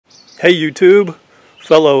Hey YouTube,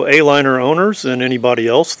 fellow Aliner owners and anybody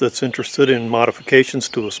else that's interested in modifications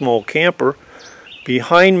to a small camper.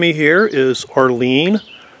 Behind me here is Aliner,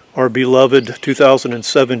 our beloved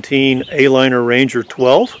 2017 Aliner Ranger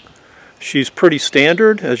 12. She's pretty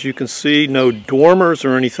standard, as you can see, no dormers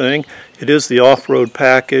or anything. It is the off-road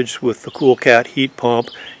package with the Cool Cat heat pump,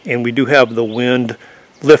 and we do have the wind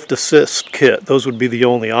lift assist kit. Those would be the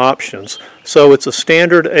only options. So it's a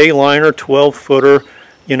standard Aliner 12-footer,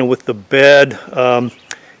 you know, with the bed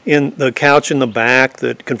in the couch in the back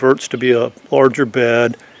that converts to be a larger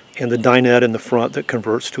bed, and the dinette in the front that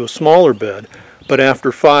converts to a smaller bed. But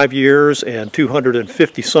after 5 years and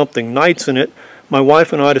 250 something nights in it, my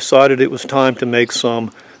wife and I decided it was time to make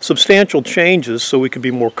some substantial changes so we could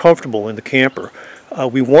be more comfortable in the camper.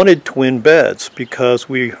 We wanted twin beds because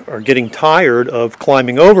we are getting tired of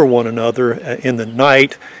climbing over one another in the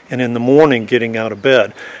night and in the morning getting out of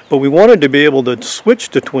bed. But we wanted to be able to switch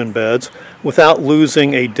to twin beds without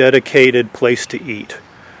losing a dedicated place to eat.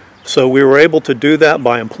 So we were able to do that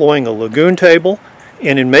by employing a Lagun table,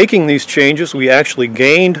 and in making these changes we actually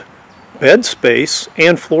gained bed space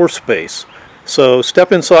and floor space. So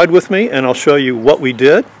step inside with me and I'll show you what we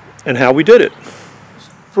did and how we did it.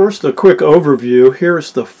 First, a quick overview.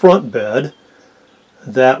 Here's the front bed.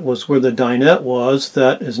 That was where the dinette was.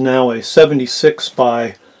 That is now a 76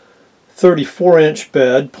 by 34 inch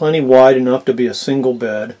bed, plenty wide enough to be a single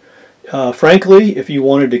bed. Frankly, if you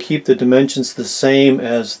wanted to keep the dimensions the same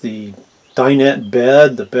as the dinette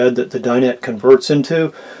bed, the bed that the dinette converts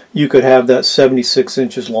into, you could have that 76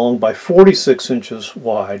 inches long by 46 inches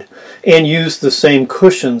wide and use the same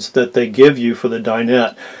cushions that they give you for the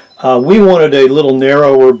dinette. We wanted a little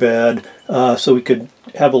narrower bed so we could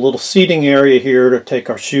have a little seating area here to take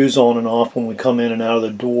our shoes on and off when we come in and out of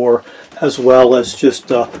the door, as well as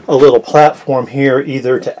just a little platform here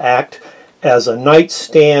either to act as a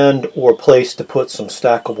nightstand or place to put some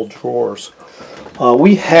stackable drawers.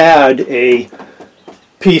 We had a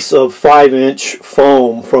piece of 5-inch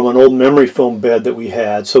foam from an old memory foam bed that we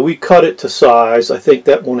had, so we cut it to size. I think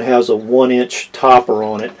that one has a 1-inch topper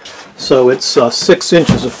on it. So it's 6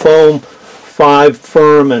 inches of foam, 5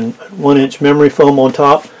 firm and 1-inch memory foam on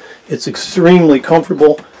top. It's extremely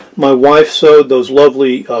comfortable. My wife sewed those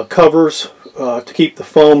lovely covers to keep the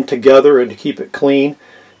foam together and to keep it clean.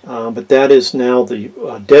 But that is now the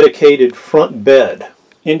dedicated front bed.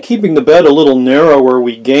 In keeping the bed a little narrower,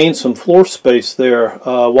 we gained some floor space there.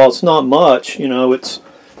 While it's not much, you know, it's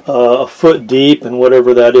a foot deep and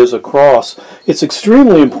whatever that is across. It's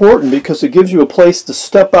extremely important because it gives you a place to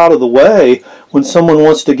step out of the way when someone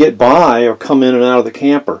wants to get by or come in and out of the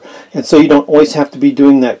camper. And so you don't always have to be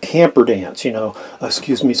doing that camper dance, you know,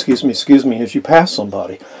 excuse me, excuse me, excuse me, as you pass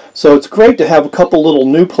somebody. So it's great to have a couple little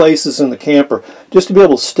new places in the camper just to be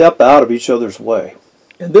able to step out of each other's way.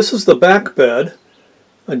 And this is the back bed.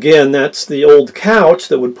 Again, that's the old couch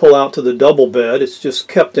that would pull out to the double bed. It's just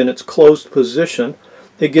kept in its closed position.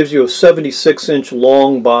 It gives you a 76-inch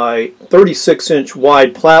long by 36-inch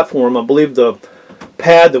wide platform. I believe the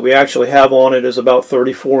pad that we actually have on it is about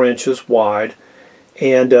 34 inches wide.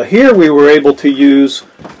 And here we were able to use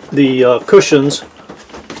the cushions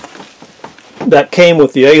that came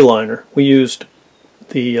with the Aliner. We used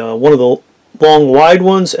the one of the long wide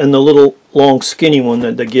ones and the little long skinny one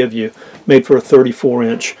that they give you, made for a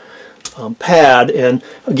 34-inch pad. And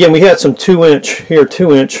again, we had some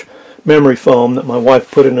 2-inch memory foam that my wife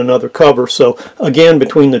put in another cover. So again,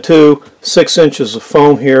 between the two, 6 inches of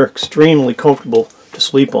foam here, extremely comfortable to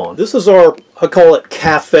sleep on. This is our, I call it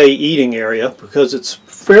cafe eating area because it's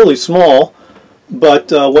fairly small,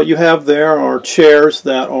 but what you have there are chairs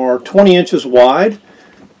that are 20 inches wide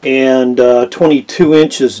and 22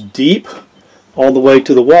 inches deep all the way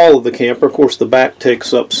to the wall of the camper. Of course, the back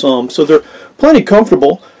takes up some, so they're plenty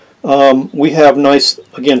comfortable. We have nice,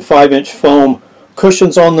 again, 5-inch foam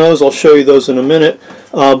cushions on those. I'll show you those in a minute.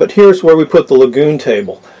 But here's where we put the Lagun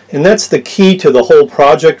table. And that's the key to the whole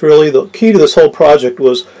project, really. The key to this whole project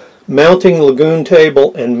was mounting the Lagun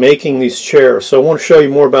table and making these chairs. So I want to show you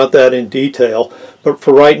more about that in detail. But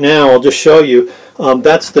for right now, I'll just show you.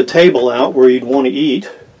 That's the table out where you'd want to eat.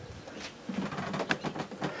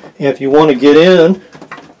 And if you want to get in,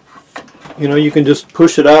 you know, you can just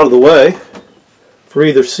push it out of the way for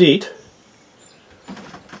either seat.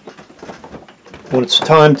 When it's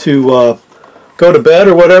time to go to bed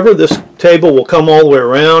or whatever, this table will come all the way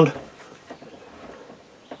around.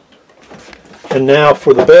 And now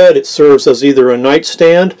for the bed, it serves as either a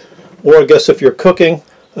nightstand or, I guess if you're cooking,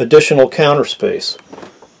 additional counter space.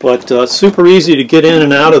 But super easy to get in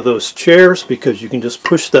and out of those chairs because you can just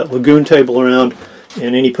push that Lagun table around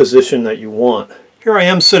in any position that you want. Here I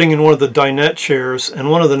am sitting in one of the dinette chairs,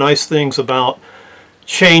 and one of the nice things about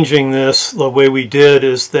changing this the way we did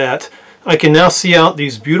is that I can now see out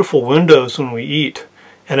these beautiful windows when we eat,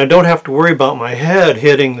 and I don't have to worry about my head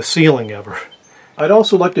hitting the ceiling ever. I'd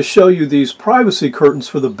also like to show you these privacy curtains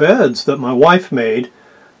for the beds that my wife made.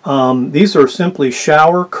 These are simply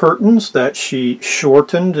shower curtains that she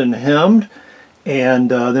shortened and hemmed,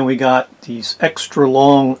 and then we got these extra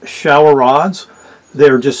long shower rods.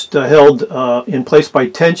 They're just held in place by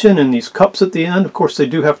tension in these cups at the end. Of course, they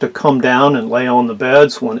do have to come down and lay on the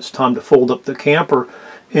beds when it's time to fold up the camper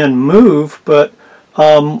and move, but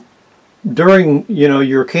during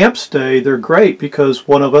your camp stay, they're great because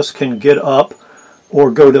one of us can get up or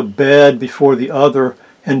go to bed before the other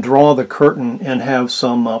and draw the curtain and have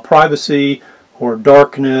some privacy or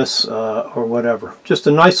darkness or whatever. Just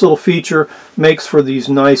a nice little feature, makes for these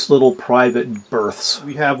nice little private berths.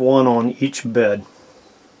 We have one on each bed.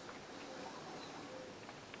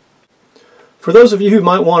 For those of you who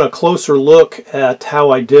might want a closer look at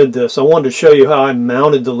how I did this, I wanted to show you how I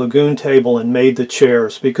mounted the Lagun table and made the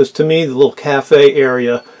chairs, because to me the little cafe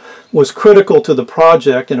area was critical to the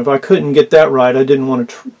project, and if I couldn't get that right, I didn't want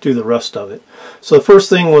to do the rest of it. So the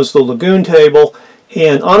first thing was the Lagun table,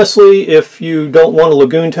 and honestly, if you don't want a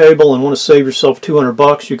Lagun table and want to save yourself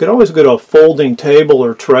 $200, you could always get a folding table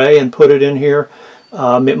or tray and put it in here.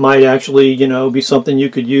 It might actually, be something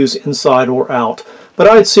you could use inside or out. But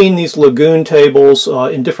I had seen these Lagun tables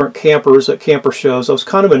in different campers at camper shows. I was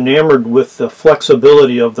kind of enamored with the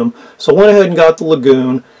flexibility of them, so I went ahead and got the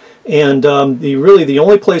Lagun. And really the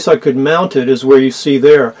only place I could mount it is where you see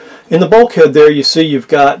there. In the bulkhead there, you see you've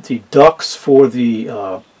got the ducts for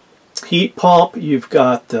the heat pump, you've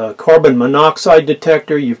got the carbon monoxide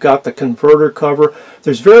detector, you've got the converter cover.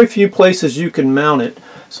 There's very few places you can mount it.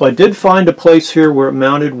 So I did find a place here where it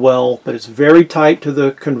mounted well, but it's very tight to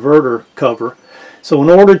the converter cover. So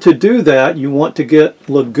in order to do that, you want to get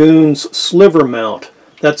Lagun's sliver mount.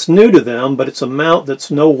 That's new to them, but it's a mount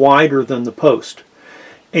that's no wider than the post.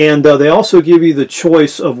 And they also give you the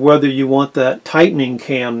choice of whether you want that tightening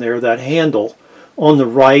cam there, that handle, on the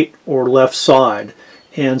right or left side.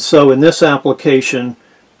 And so in this application,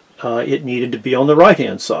 it needed to be on the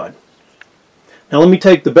right-hand side. Now let me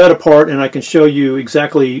take the bed apart and I can show you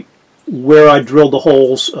exactly where I drilled the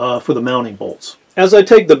holes for the mounting bolts. As I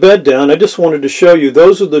take the bed down, I just wanted to show you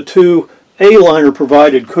those are the two Aliner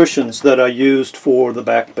provided cushions that I used for the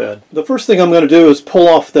back bed. The first thing I'm going to do is pull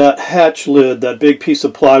off that hatch lid, that big piece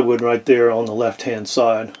of plywood right there on the left hand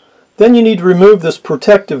side. Then you need to remove this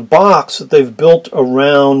protective box that they've built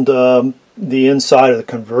around the inside of the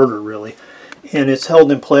converter really. And it's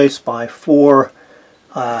held in place by 4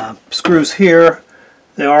 screws here.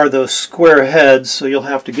 There are those square heads, so you'll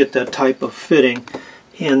have to get that type of fitting.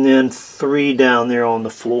 And then 3 down there on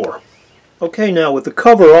the floor. Okay, now with the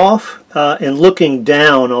cover off and looking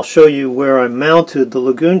down, I'll show you where I mounted the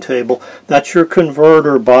Lagun table. That's your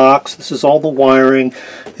converter box. This is all the wiring.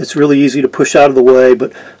 It's really easy to push out of the way,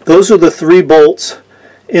 but those are the 3 bolts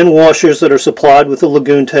and washers that are supplied with the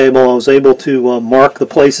Lagun table. I was able to mark the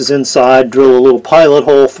places inside, drill a little pilot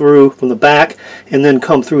hole through from the back, and then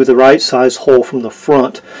come through the right size hole from the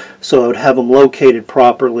front, so I would have them located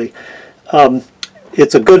properly.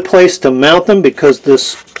 It's a good place to mount them because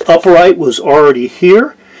this upright was already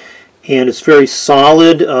here and it's very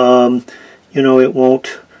solid. It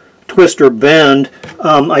won't twist or bend.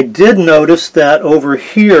 I did notice that over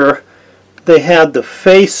here they had the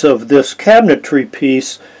face of this cabinetry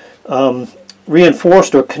piece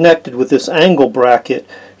reinforced or connected with this angle bracket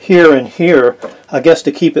here and here, I guess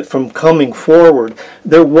to keep it from coming forward.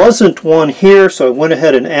 There wasn't one here, so I went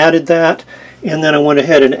ahead and added that. And then I went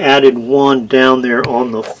ahead and added one down there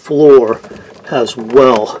on the floor as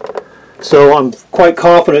well. So I'm quite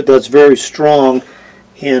confident that's very strong,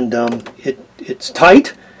 and it's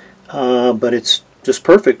tight, but it's just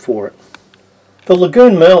perfect for it. The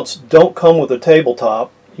Lagun mounts don't come with a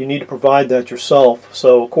tabletop. You need to provide that yourself.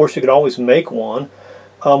 So of course you could always make one.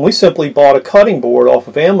 We simply bought a cutting board off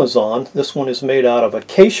of Amazon. This one is made out of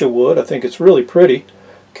acacia wood. I think it's really pretty.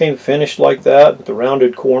 Came finished like that with the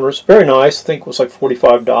rounded corners. Very nice. I think it was like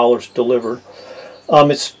 $45 delivered.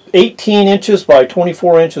 It's 18 inches by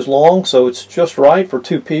 24 inches long, so it's just right for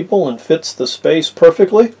 2 people and fits the space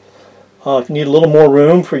perfectly. If you need a little more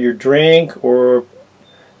room for your drink or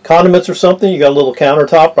condiments or something, you got a little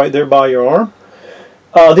countertop right there by your arm.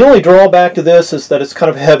 The only drawback to this is that it's kind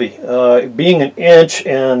of heavy. Being 1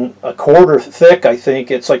 1/4 inches thick, I think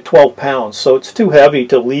it's like 12 pounds, so it's too heavy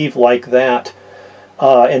to leave like that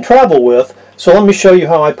and travel with. So let me show you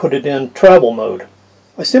how I put it in travel mode.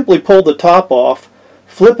 I simply pull the top off,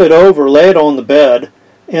 flip it over, lay it on the bed,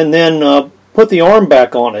 and then put the arm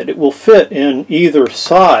back on it. It will fit in either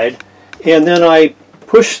side, and then I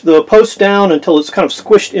push the post down until it's kind of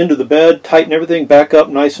squished into the bed, tighten everything back up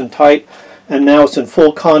nice and tight, and now it's in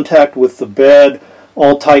full contact with the bed,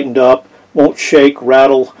 all tightened up, won't shake,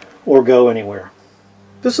 rattle, or go anywhere.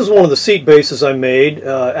 This is one of the seat bases I made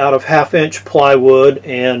out of 1/2-inch plywood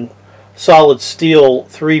and solid steel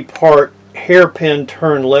 3-part hairpin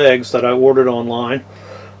turn legs that I ordered online.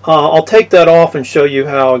 I'll take that off and show you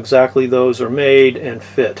how exactly those are made and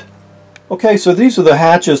fit. Okay, so these are the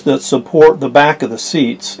hatches that support the back of the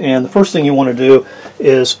seats, and the first thing you want to do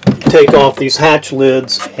is take off these hatch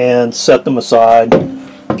lids and set them aside.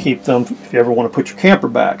 Keep them if you ever want to put your camper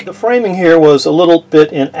back. The framing here was a little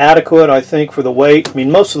bit inadequate, I think, for the weight. I mean,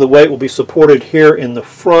 most of the weight will be supported here in the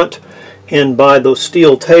front and by those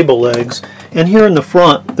steel table legs, and here in the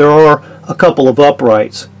front there are a couple of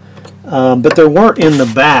uprights, but there weren't in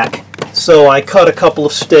the back. So I cut a couple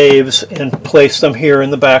of staves and placed them here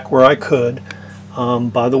in the back where I could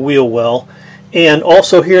by the wheel well. And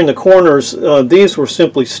also here in the corners, these were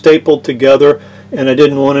simply stapled together, and I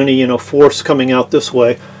didn't want any force coming out this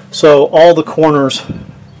way. So all the corners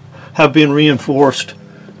have been reinforced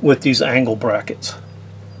with these angle brackets.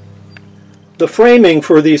 The framing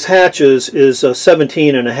for these hatches is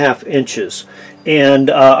 17.5 inches, and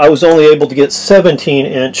I was only able to get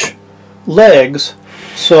 17-inch legs.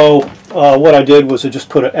 So what I did was I just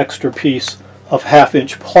put an extra piece of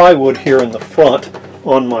 1/2-inch plywood here in the front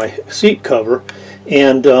on my seat cover,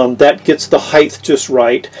 and that gets the height just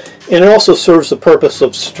right, and it also serves the purpose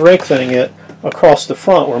of strengthening it across the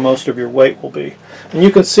front where most of your weight will be. And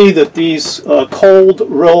you can see that these cold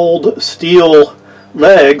rolled steel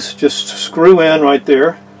legs just screw in right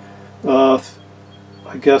there,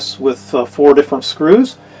 I guess with 4 different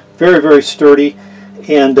screws. Very, very sturdy.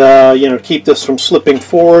 And to keep this from slipping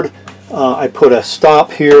forward, I put a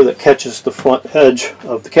stop here that catches the front edge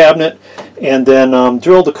of the cabinet, and then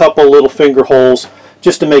drilled a couple little finger holes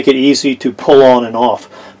just to make it easy to pull on and off.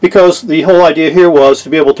 Because the whole idea here was to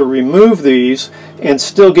be able to remove these and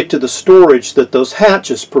still get to the storage that those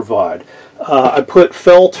hatches provide. I put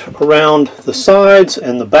felt around the sides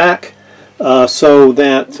and the back so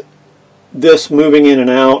that this moving in and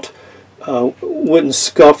out wouldn't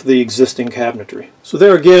scuff the existing cabinetry. So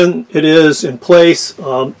there again it is in place,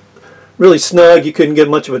 really snug. You couldn't get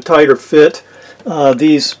much of a tighter fit.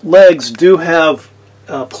 These legs do have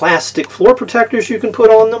plastic floor protectors you can put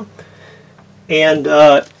on them, and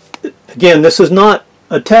again, this is not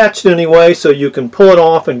attached anyway, so you can pull it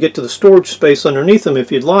off and get to the storage space underneath them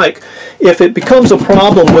if you'd like. If it becomes a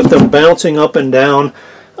problem with them bouncing up and down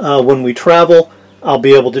when we travel, I'll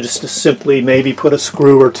be able to just simply maybe put a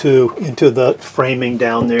screw or two into the framing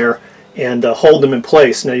down there and hold them in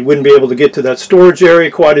place. Now, you wouldn't be able to get to that storage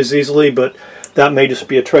area quite as easily, but that may just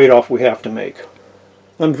be a trade-off we have to make.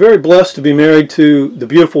 I'm very blessed to be married to the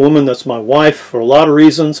beautiful woman that's my wife for a lot of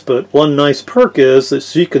reasons, but one nice perk is that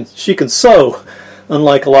she can sew,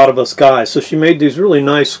 unlike a lot of us guys. So she made these really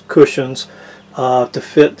nice cushions to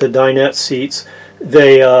fit the dinette seats.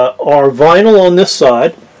 They are vinyl on this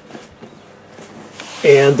side,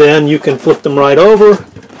 and then you can flip them right over,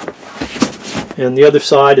 and the other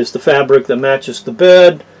side is the fabric that matches the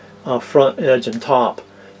bed, front, edge, and top.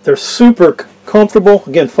 They're super comfortable.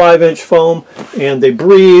 Again, 5-inch foam, and they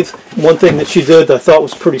breathe. One thing that she did that I thought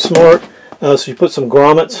was pretty smart, so you put some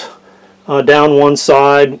grommets down one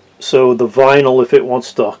side, so the vinyl, if it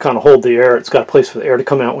wants to kind of hold the air, it's got a place for the air to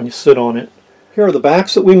come out when you sit on it. Here are the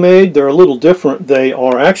backs that we made. They're a little different. They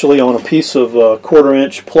are actually on a piece of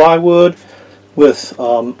 1/4-inch plywood with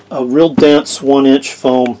a real dense 1-inch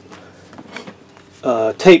foam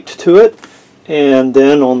taped to it, and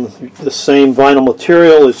then on the same vinyl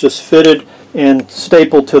material is just fitted and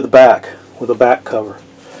stapled to the back with a back cover.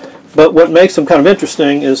 But what makes them kind of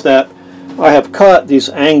interesting is that I have cut these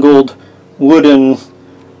angled wooden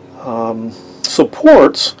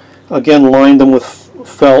supports, again lined them with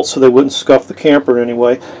felt so they wouldn't scuff the camper in any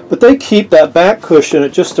way, but they keep that back cushion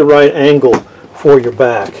at just the right angle for your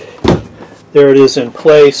back. There it is in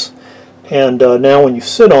place, and now when you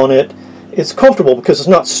sit on it, it's comfortable because it's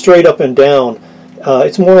not straight up and down.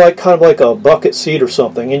 It's more like kind of like a bucket seat or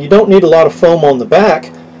something, and you don't need a lot of foam on the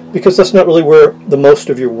back because that's not really where the most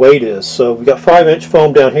of your weight is. So we've got 5-inch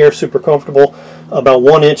foam down here, super comfortable, about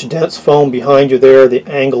 1-inch dense foam behind you there. The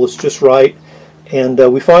angle is just right, and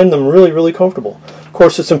we find them really, really comfortable. Of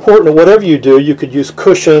course, it's important that whatever you do, you could use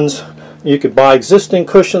cushions. You could buy existing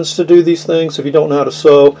cushions to do these things if you don't know how to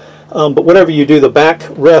sew, but whatever you do, the back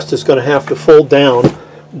rest is going to have to fold down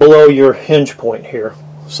below your hinge point here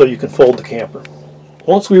so you can fold the camper.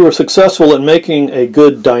 Once we were successful at making a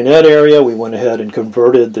good dinette area, we went ahead and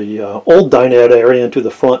converted the old dinette area into the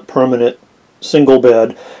front permanent single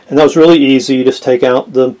bed, and that was really easy. You just take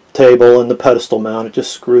out the table and the pedestal mount. It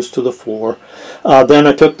just screws to the floor. Then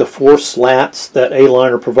I took the 4 slats that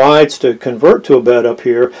Aliner provides to convert to a bed up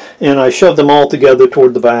here, and I shoved them all together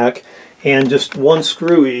toward the back, and just 1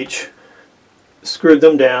 screw each, screwed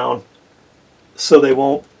them down so they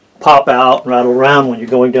won't pop out and rattle around when you're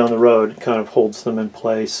going down the road. It kind of holds them in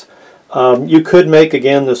place. You could make,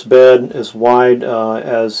 again, this bed as wide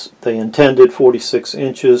as they intended, 46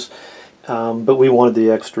 inches, but we wanted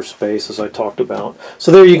the extra space, as I talked about.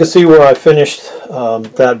 So there you can see where I finished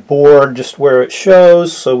that board, just where it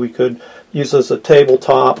shows, so we could use as a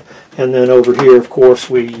tabletop. And then over here, of course,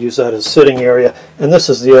 we use that as a sitting area. And this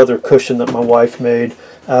is the other cushion that my wife made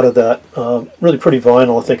out of that really pretty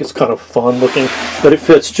vinyl. I think it's kind of fun looking, but it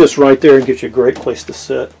fits just right there and gives you a great place to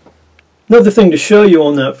sit. Another thing to show you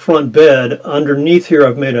on that front bed, underneath here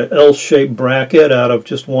I've made an L-shaped bracket out of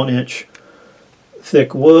just 1-inch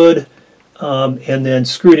thick wood, and then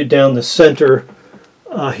screwed it down the center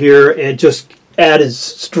here, and just added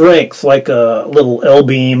strength like a little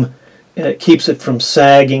L-beam. And it keeps it from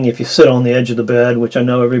sagging if you sit on the edge of the bed, which I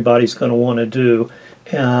know everybody's going to want to do.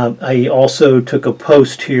 I also took a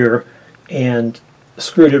post here and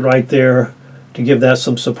screwed it right there to give that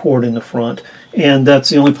some support in the front. And that's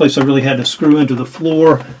the only place I really had to screw into the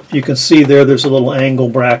floor. You can see there's a little angle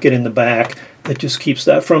bracket in the back that just keeps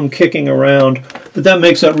that from kicking around. But that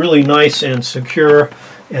makes that really nice and secure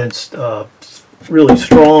and really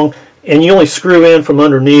strong. And you only screw in from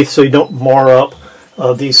underneath so you don't mar up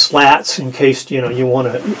these slats in case you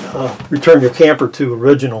want to return your camper to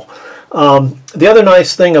original. The other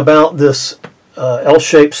nice thing about this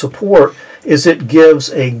L-shaped support is it gives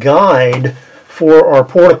a guide for our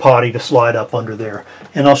porta potty to slide up under there,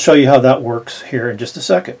 and I'll show you how that works here in just a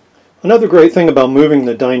second. Another great thing about moving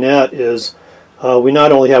the dinette is we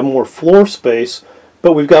not only have more floor space,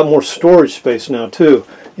 but we've got more storage space now too.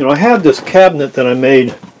 I had this cabinet that I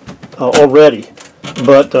made already,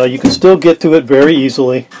 but you can still get to it very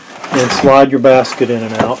easily and slide your basket in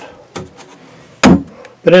and out.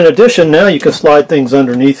 But in addition, now you can slide things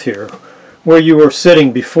underneath here where you were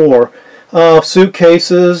sitting before.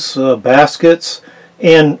 Suitcases, baskets,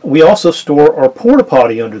 and we also store our porta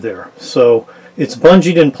potty under there. So it's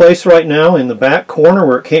bungeed in place right now in the back corner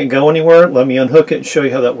where it can't go anywhere. Let me unhook it and show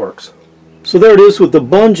you how that works. So there it is with the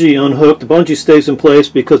bungee unhooked. The bungee stays in place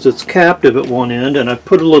because it's captive at one end, and I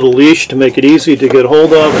put a little leash to make it easy to get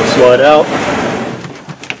hold of and slide out.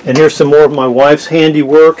 And here's some more of my wife's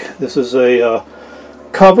handiwork. This is a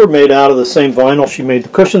cover made out of the same vinyl she made the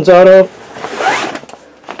cushions out of.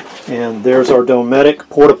 And there's our Dometic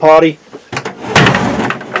porta potty,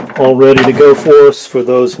 all ready to go for us for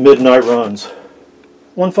those midnight runs.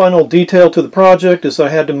 One final detail to the project is I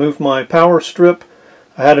had to move my power strip.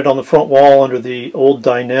 I had it on the front wall under the old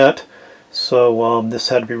dinette, so this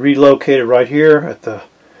had to be relocated right here at the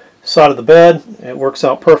side of the bed. It works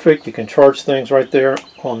out perfect. You can charge things right there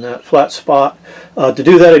on that flat spot. To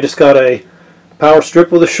do that, I just got a power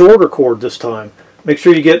strip with a shorter cord this time. Make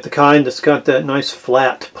sure you get the kind that's got that nice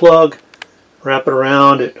flat plug. Wrap it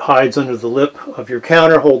around. It hides under the lip of your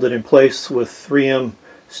counter. Hold it in place with 3M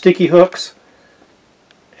sticky hooks,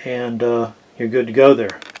 and you're good to go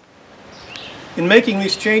there. In making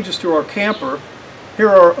these changes to our camper, here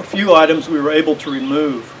are a few items we were able to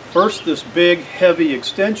remove. First, this big, heavy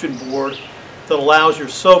extension board that allows your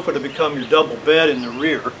sofa to become your double bed in the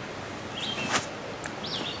rear.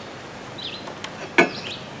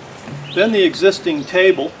 Then the existing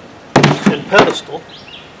table and pedestal.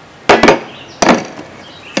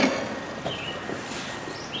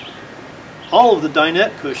 All of the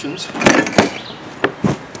dinette cushions.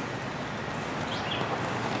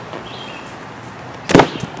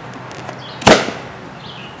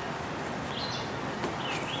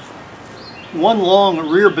 One long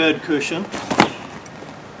rear bed cushion.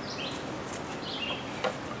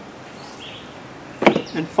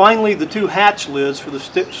 And finally, the 2 hatch lids for the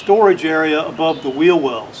storage area above the wheel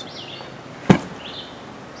wells.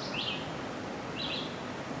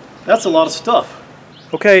 That's a lot of stuff.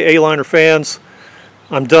 Okay, Aliner fans,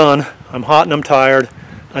 I'm done. I'm hot and I'm tired.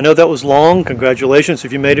 I know that was long. Congratulations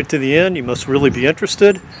if you made it to the end. You must really be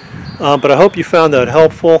interested. But I hope you found that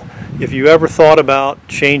helpful. If you ever thought about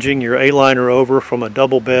changing your Aliner over from a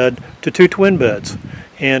double bed to 2 twin beds.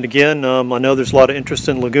 And again, I know there's a lot of interest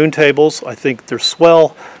in Lagun tables. I think they're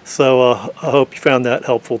swell, so I hope you found that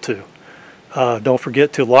helpful too. Don't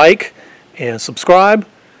forget to like and subscribe,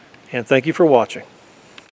 and thank you for watching.